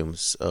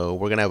costumes, we're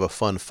going to have a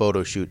fun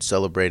photo shoot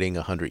celebrating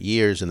 100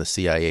 years in the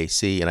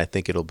CIAC, and I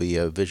think it'll be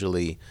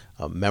visually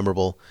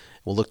memorable.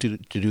 We'll look to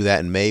do that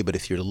in May, but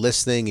if you're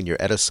listening and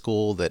you're at a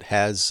school that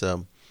has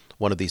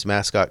one of these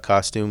mascot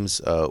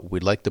costumes,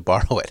 we'd like to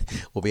borrow it.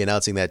 We'll be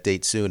announcing that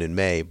date soon in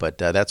May, but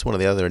that's one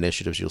of the other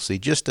initiatives you'll see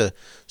just to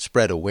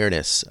spread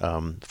awareness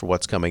for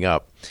what's coming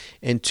up.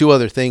 And two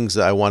other things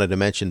I wanted to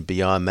mention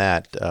beyond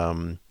that.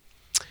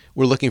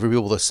 We're looking for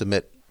people to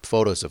submit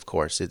photos, of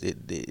course.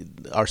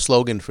 Our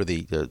slogan for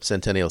the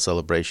Centennial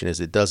Celebration is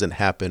 "It doesn't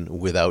happen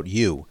without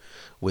you,"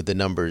 with the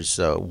numbers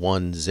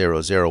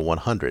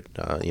 100,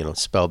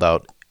 spelled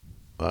out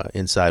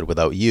inside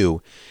 "without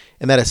you."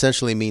 And that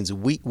essentially means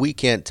we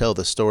can't tell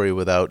the story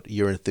without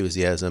your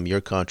enthusiasm,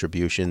 your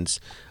contributions.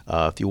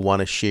 If you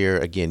want to share,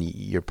 again,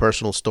 your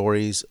personal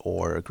stories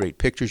or great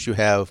pictures you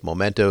have,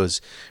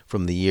 mementos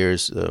from the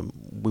years,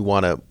 we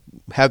want to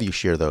have you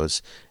share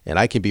those. And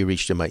I can be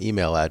reached at my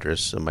email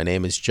address. My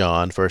name is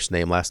John, first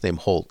name, last name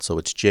Holt. So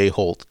it's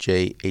jholt,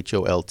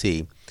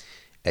 Jholt,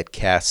 at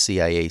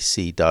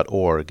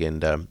castciac.org.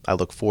 And I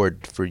look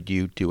forward for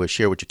you to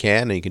share what you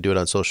can, and you can do it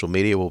on social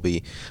media. We'll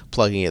be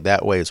plugging it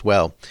that way as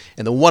well.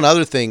 And the one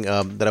other thing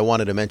that I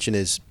wanted to mention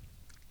is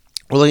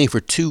we're looking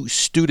for 2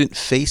 student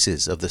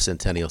faces of the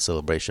Centennial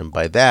Celebration.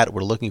 By that,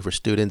 we're looking for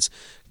students,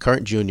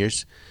 current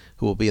juniors,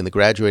 who will be in the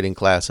graduating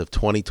class of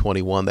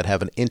 2021 that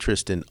have an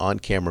interest in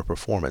on-camera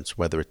performance,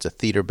 whether it's a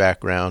theater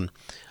background,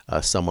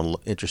 someone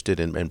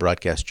interested in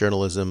broadcast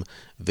journalism,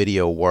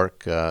 video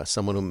work,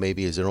 someone who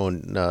maybe has their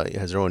own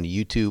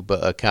YouTube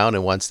account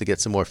and wants to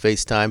get some more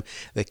face time,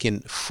 that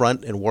can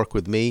front and work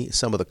with me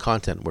some of the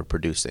content we're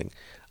producing.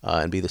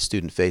 And be the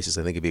student faces.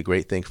 I think it'd be a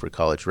great thing for a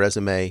college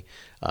resume,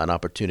 an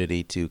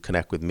opportunity to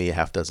connect with me a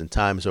half dozen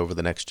times over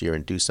the next year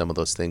and do some of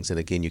those things. And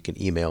again, you can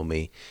email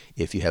me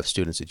if you have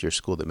students at your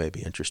school that may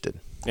be interested.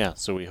 Yeah,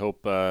 so we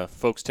hope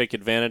folks take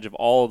advantage of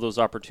all of those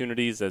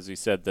opportunities. As you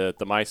said, the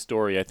My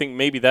Story, I think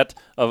maybe that,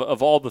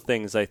 of all the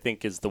things, I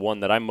think is the one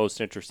that I'm most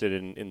interested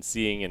in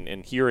seeing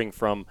and hearing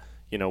from.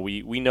 You know,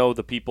 we know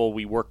the people,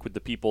 we work with the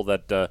people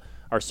that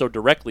are so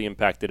directly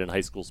impacted in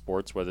high school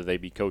sports, whether they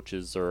be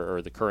coaches or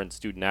the current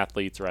student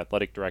athletes or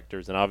athletic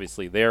directors, and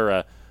obviously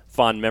their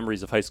fond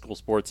memories of high school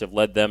sports have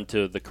led them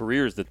to the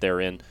careers that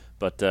they're in.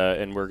 But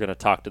and we're going to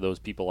talk to those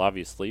people,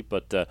 obviously,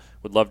 but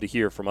would love to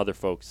hear from other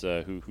folks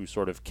who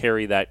sort of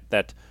carry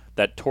that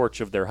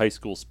torch of their high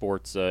school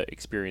sports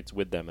experience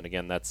with them. And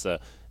again, that's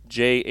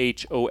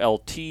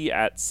JHOLT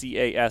at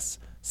CASCIAC.org,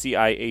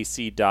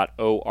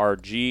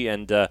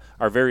 and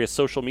our various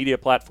social media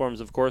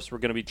platforms. Of course, we're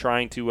going to be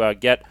trying to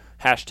get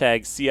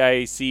hashtag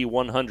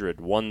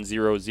CIAC100.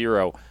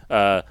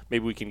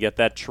 Maybe we can get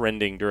that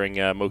trending during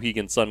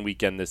Mohegan Sun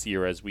weekend this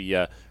year, as we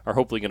are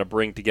hopefully going to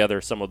bring together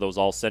some of those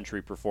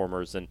all-century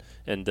performers and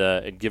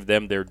give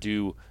them their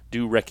due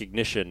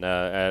recognition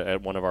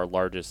at one of our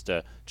largest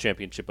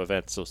championship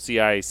events. So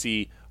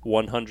CIAC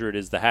 100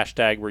 is the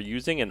hashtag we're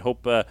using, and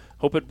hope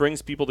it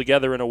brings people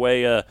together in a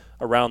way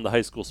around the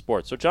high school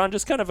sports. So, John,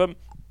 just kind of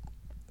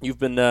you've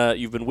been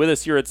with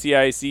us here at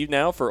CIAC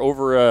now for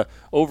over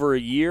a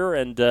year,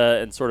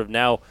 and sort of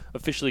now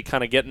officially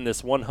kind of getting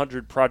this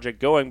 100 project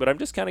going. But I'm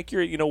just kind of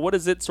curious, what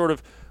is it sort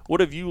of? What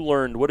have you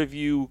learned? What have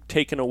you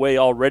taken away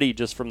already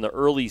just from the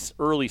early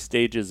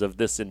stages of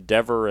this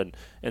endeavor, and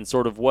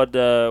sort of what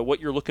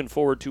you're looking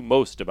forward to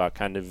most about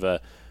kind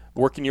of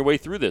working your way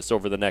through this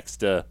over the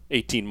next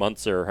 18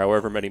 months or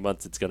however many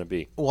months it's going to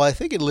be? Well, I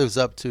think it lives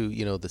up to,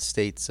 the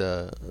state's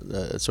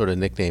sort of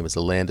nickname as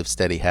the land of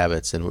steady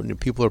habits. And when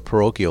people are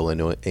parochial in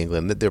New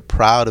England, they're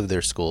proud of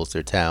their schools,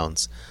 their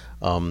towns.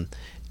 And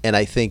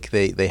I think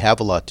they have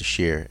a lot to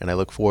share. And I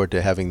look forward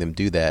to having them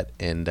do that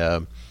and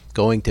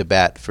going to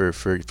bat for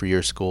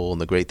your school and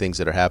the great things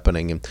that are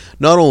happening. And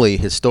not only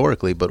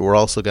historically, but we're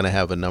also going to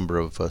have a number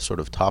of sort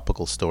of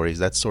topical stories.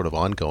 That's sort of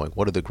ongoing.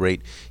 What are the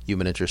great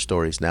human interest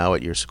stories now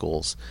at your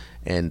schools?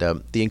 And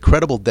the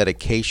incredible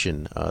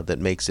dedication that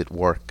makes it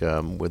work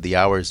with the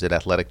hours that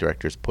athletic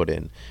directors put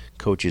in,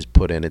 coaches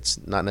put in.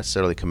 It's not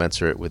necessarily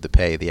commensurate with the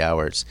pay, the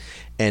hours.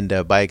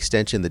 And by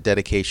extension, the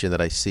dedication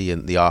that I see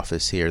in the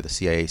office here, the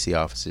CIAC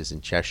offices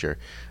in Cheshire.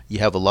 You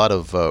have a lot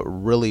of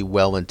really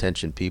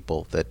well-intentioned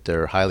people that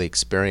are highly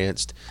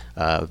experienced,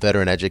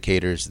 veteran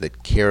educators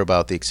that care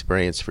about the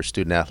experience for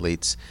student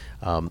athletes,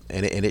 and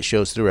it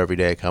shows through every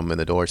day I come in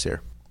the doors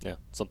here. Yeah,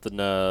 something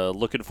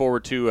looking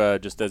forward to,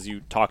 just as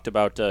you talked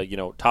about,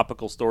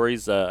 topical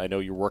stories. I know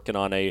you're working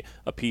on a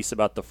piece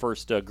about the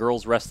first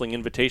Girls Wrestling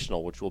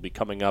Invitational, which will be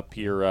coming up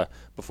here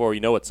before you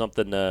know it.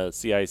 Something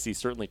CIAC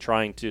certainly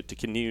trying to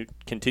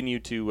continue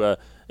to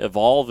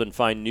evolve and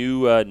find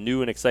new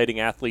and exciting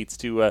athletes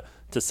to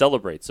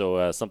celebrate.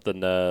 So something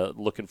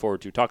looking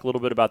forward to. Talk a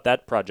little bit about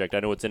that project.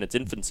 I know it's in its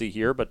infancy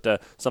here,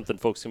 but something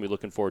folks can be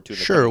looking forward to.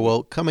 Sure.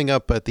 Well, coming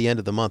up at the end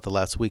of the month, the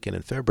last weekend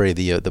in February,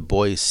 the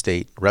Boys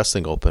State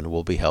Wrestling Open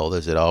will be held,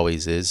 as it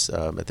always is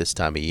at this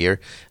time of year,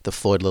 the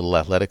Floyd Little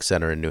Athletic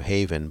Center in New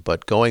Haven.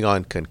 But going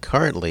on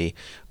concurrently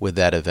with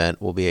that event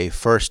will be a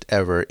first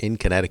ever in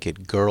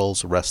Connecticut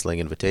Girls Wrestling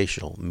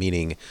Invitational,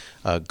 meaning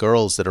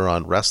girls that are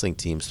on wrestling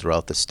teams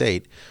throughout the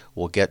state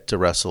will get to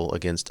wrestle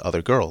against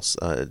other girls.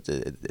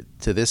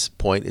 To this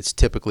point, it's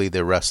typically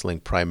they're wrestling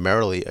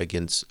primarily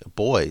against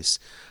boys.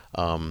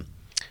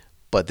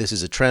 But this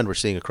is a trend we're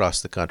seeing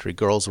across the country.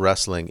 Girls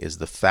wrestling is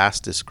the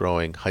fastest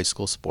growing high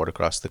school sport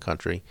across the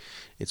country.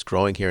 It's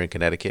growing here in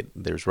Connecticut.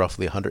 There's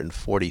roughly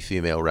 140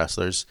 female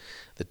wrestlers.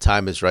 The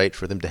time is right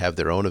for them to have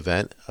their own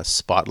event, a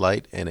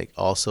spotlight, and it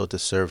also to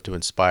serve to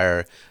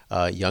inspire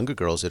younger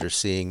girls that are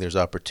seeing there's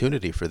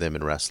opportunity for them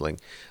in wrestling.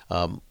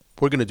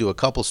 We're going to do a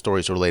couple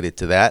stories related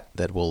to that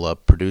we'll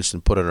produce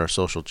and put on our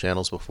social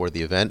channels before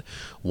the event.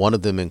 One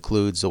of them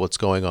includes what's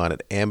going on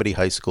at Amity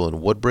High School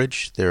in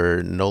Woodbridge. There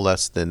are no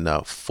less than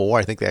 4.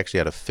 I think they actually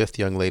had a 5th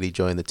young lady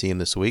join the team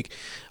this week,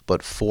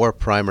 but 4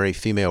 primary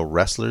female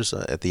wrestlers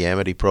at the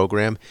Amity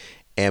program.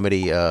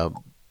 Amity,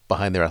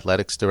 behind their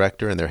athletics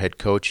director and their head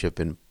coach, have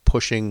been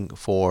pushing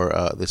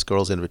for this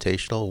Girls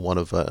Invitational, one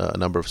of a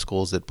number of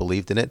schools that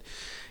believed in it.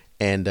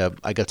 And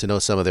I got to know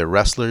some of their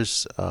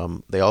wrestlers.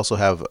 They also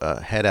have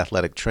a head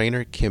athletic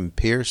trainer, Kim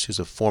Pierce, who's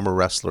a former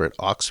wrestler at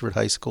Oxford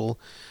High School,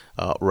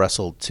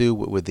 wrestled too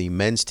with the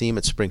men's team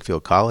at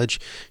Springfield College.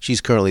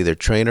 She's currently their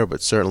trainer,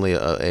 but certainly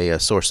a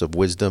source of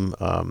wisdom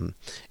and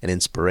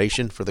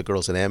inspiration for the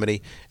girls at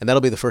Amity. And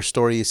that'll be the first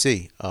story you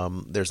see.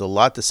 There's a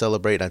lot to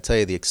celebrate. And I tell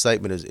you, the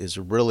excitement is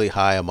really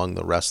high among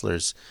the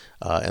wrestlers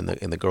and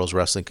the girls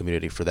wrestling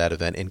community for that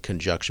event, in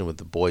conjunction with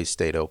the Boys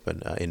State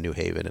Open in New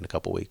Haven in a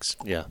couple weeks.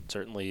 Yeah,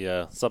 certainly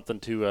something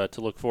to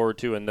look forward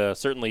to, and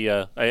certainly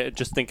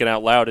just thinking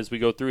out loud as we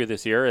go through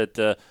this year,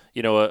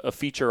 a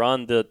feature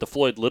on the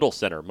Floyd Little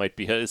Center might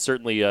be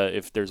certainly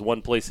if there's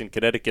one place in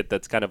Connecticut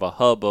that's kind of a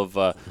hub of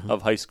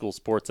high school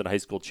sports and high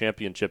school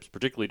championships,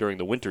 particularly during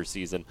the winter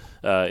season,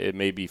 it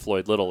may be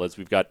Floyd Little, as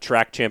we've got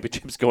track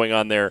championships going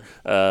on there.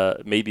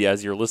 Maybe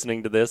as you're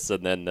listening to this,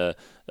 and then the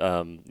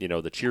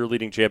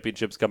cheerleading championships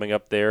coming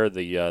up there,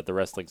 the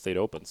Wrestling State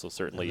Open. So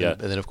certainly, and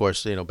then of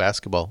course,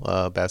 basketball.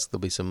 There'll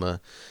be some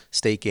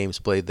state games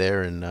played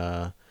there,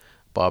 and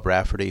Bob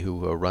Rafferty,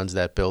 who runs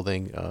that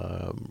building,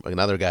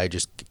 another guy,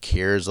 just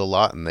cares a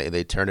lot, and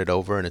they turn it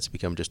over, and it's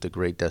become just a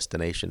great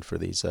destination for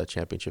these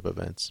championship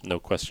events. No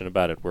question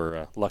about it.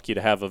 We're lucky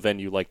to have a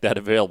venue like that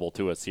available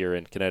to us here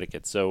in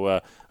Connecticut.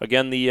 So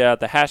again, the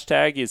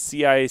hashtag is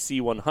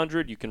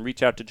CIAC100. You can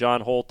reach out to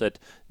John Holt at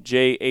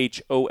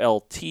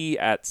JHOLT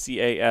at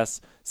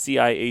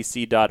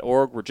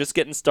CIAC.org. We're just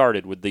getting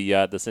started with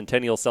the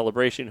Centennial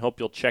Celebration. Hope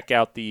you'll check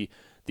out the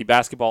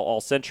basketball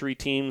all-century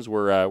teams.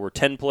 We're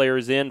 10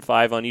 players in,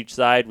 5 on each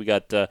side. We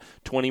got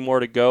 20 more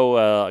to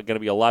go. Going to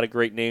be a lot of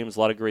great names, a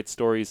lot of great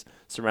stories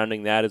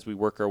surrounding that as we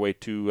work our way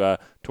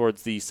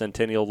towards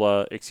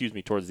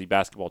the towards the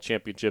basketball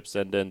championships,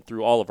 and then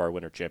through all of our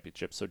winter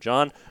championships. So,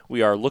 John,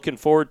 we are looking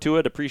forward to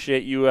it.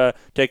 Appreciate you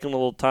taking a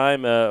little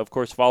time. Of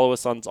course, follow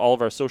us on all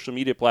of our social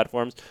media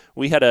platforms.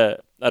 We had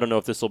I don't know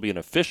if this will be an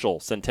official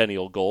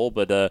Centennial goal,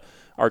 but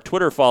our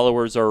Twitter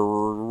followers are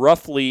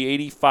roughly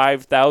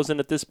 85,000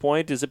 at this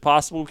point. Is it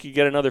possible we could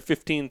get another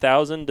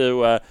 15,000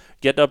 to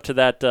get up to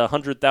that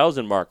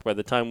 100,000 mark by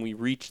the time we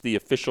reach the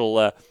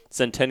official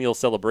Centennial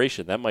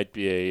celebration? That might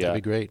be that'd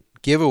be great.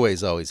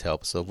 Giveaways always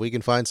help. So if we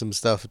can find some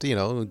stuff,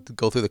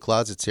 go through the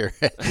closets here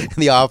in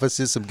the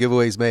offices, some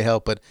giveaways may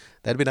help, but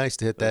that'd be nice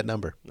to hit that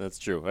number. That's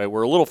true.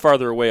 We're a little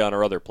farther away on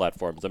our other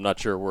platforms. I'm not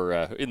sure we're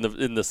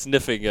in the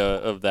sniffing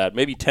of that.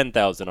 Maybe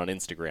 10,000 on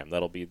Instagram.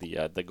 That'll be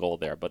the goal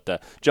there.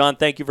 But John,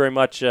 thank you very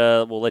much.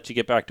 We'll let you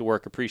get back to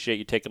work. Appreciate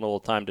you taking a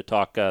little time to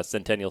talk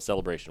Centennial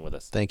Celebration with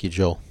us. Thank you,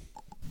 Joel.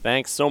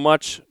 Thanks so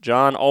much,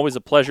 John. Always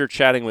a pleasure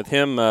chatting with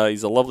him.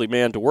 He's a lovely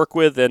man to work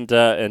with, and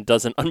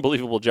does an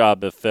unbelievable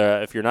job.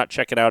 If you're not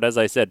checking out, as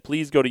I said,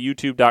 please go to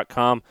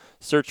youtube.com,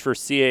 search for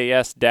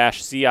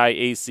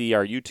CAS-CIAC,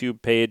 our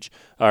YouTube page,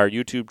 our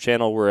YouTube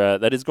channel, where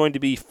that is going to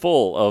be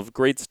full of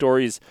great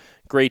stories,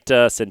 great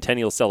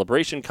Centennial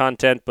Celebration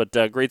content, but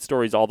great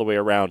stories all the way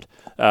around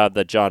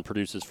that John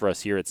produces for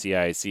us here at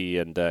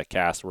CIAC and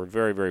CAST. We're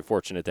very, very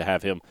fortunate to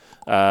have him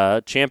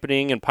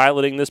championing and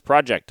piloting this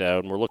project,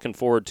 and we're looking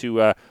forward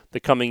to the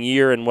coming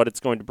year and what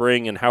it's going to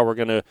bring and how we're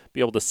going to be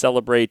able to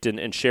celebrate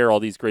and share all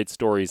these great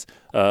stories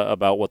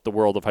about what the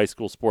world of high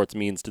school sports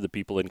means to the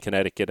people in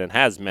Connecticut and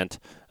has meant,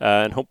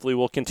 and hopefully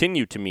will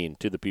continue to mean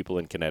to the people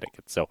in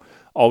Connecticut. So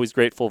always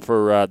grateful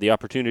for the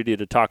opportunity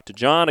to talk to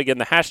John. Again,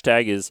 the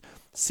hashtag is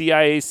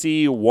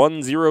CIAC100,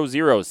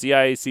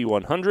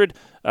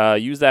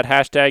 CIAC100. Use that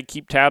hashtag.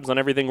 Keep tabs on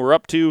everything we're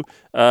up to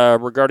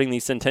regarding the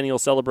Centennial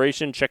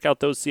Celebration. Check out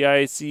those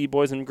CIAC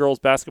boys and girls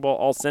basketball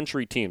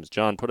all-century teams.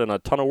 John put in a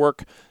ton of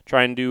work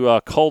trying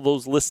to cull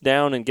those lists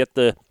down and get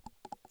the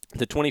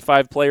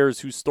 25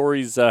 players whose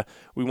stories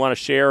we want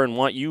to share and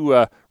want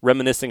you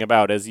reminiscing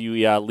about as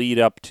you lead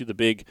up to the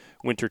big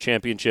winter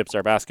championships,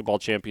 our basketball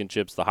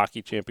championships, the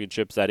hockey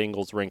championships at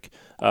Ingalls Rink.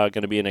 Going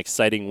to be an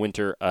exciting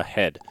winter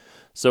ahead.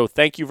 So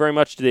thank you very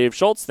much to Dave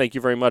Schultz. Thank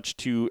you very much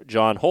to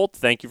John Holt.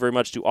 Thank you very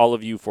much to all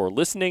of you for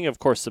listening. Of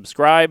course,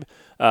 subscribe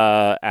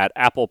at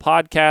Apple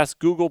Podcasts,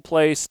 Google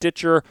Play,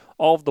 Stitcher,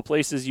 all of the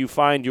places you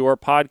find your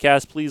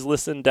podcast. Please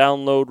listen,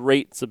 download,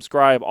 rate,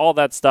 subscribe, all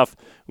that stuff.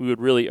 We would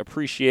really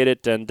appreciate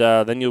it, and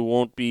then you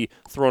won't be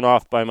thrown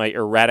off by my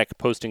erratic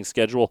posting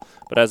schedule.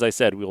 But as I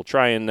said, we'll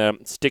try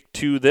and stick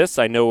to this.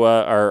 I know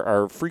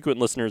our frequent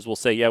listeners will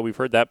say, yeah, we've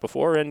heard that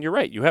before, and you're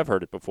right, you have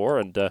heard it before,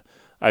 and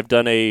I've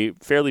done a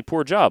fairly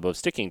poor job of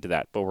sticking to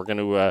that, but we're going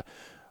to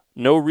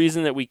no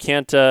reason that we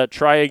can't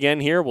try again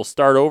here. We'll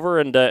start over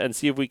and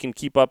see if we can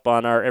keep up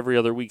on our every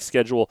other week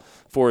schedule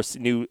for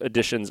new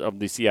editions of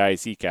the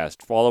CIAC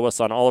Cast. Follow us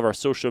on all of our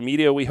social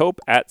media, we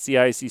hope, at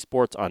CIAC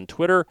Sports on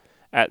Twitter,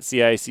 at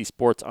CIAC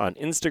Sports on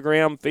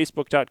Instagram,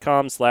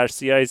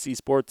 Facebook.com/CIAC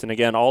Sports, and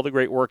again, all the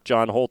great work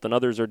John Holt and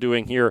others are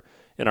doing here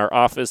in our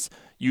office,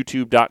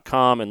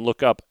 YouTube.com, and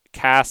look up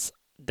CAS-CIAC,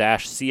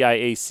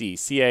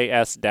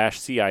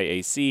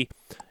 CAS-CIAC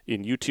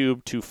in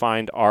YouTube to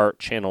find our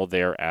channel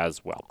there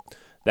as well.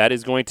 That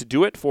is going to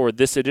do it for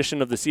this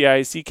edition of the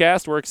CIAC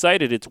Cast. We're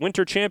excited. It's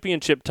winter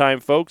championship time,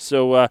 folks,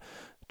 so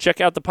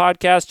check out the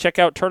podcast, check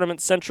out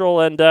Tournament Central,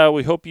 and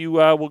we hope you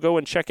will go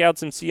and check out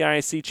some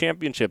CIAC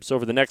championships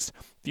over the next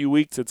few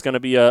weeks. It's going to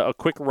be a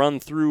quick run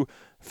through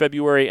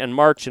February and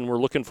March, and we're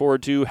looking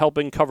forward to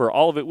helping cover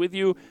all of it with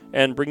you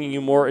and bringing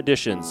you more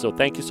editions. So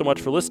thank you so much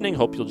for listening.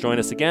 Hope you'll join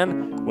us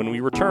again when we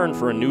return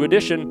for a new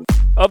edition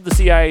of the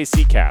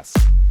CIAC Cast.